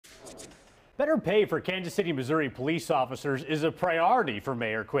Better pay for Kansas City, Missouri police officers is a priority for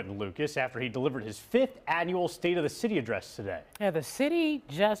Mayor Quinton Lucas after he delivered his 5th annual State of the City address today. Yeah, the city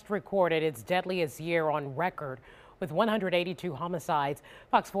just recorded its deadliest year on record with 182 homicides.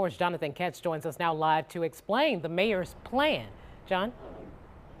 Fox 4's Jonathan Ketch joins us now live to explain the mayor's plan. John?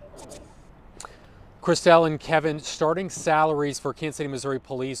 Christelle and Kevin, starting salaries for Kansas City, Missouri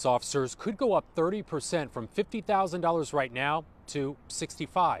police officers could go up 30% from $50,000 right now to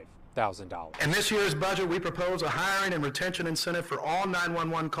 $65,000. In this year's budget, we propose a hiring and retention incentive for all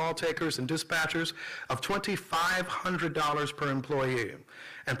 911 call takers and dispatchers of $2,500 per employee,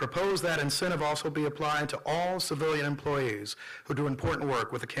 and propose that incentive also be applied to all civilian employees who do important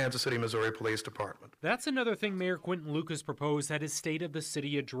work with the Kansas City, Missouri Police Department. That's another thing Mayor Quinton Lucas proposed at his State of the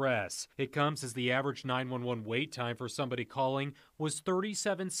City address. It comes as the average 911 wait time for somebody calling was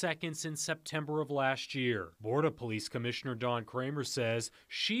 37 seconds in September of last year. Board of Police Commissioner Dawn Kramer says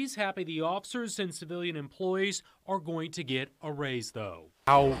she's happy the officers and civilian employees are going to get a raise, though.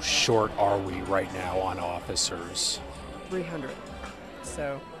 How short are we right now on officers? 300.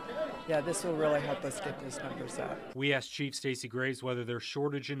 So, yeah, this will really help us get those numbers up. We asked Chief Stacy Graves whether their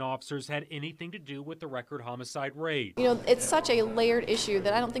shortage in officers had anything to do with the record homicide rate. You know, it's such a layered issue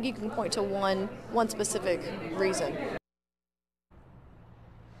that I don't think you can point to one specific reason.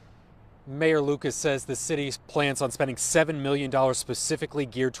 Mayor Lucas says the city plans on spending $7 million specifically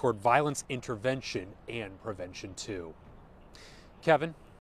geared toward violence intervention and prevention, too. Kevin?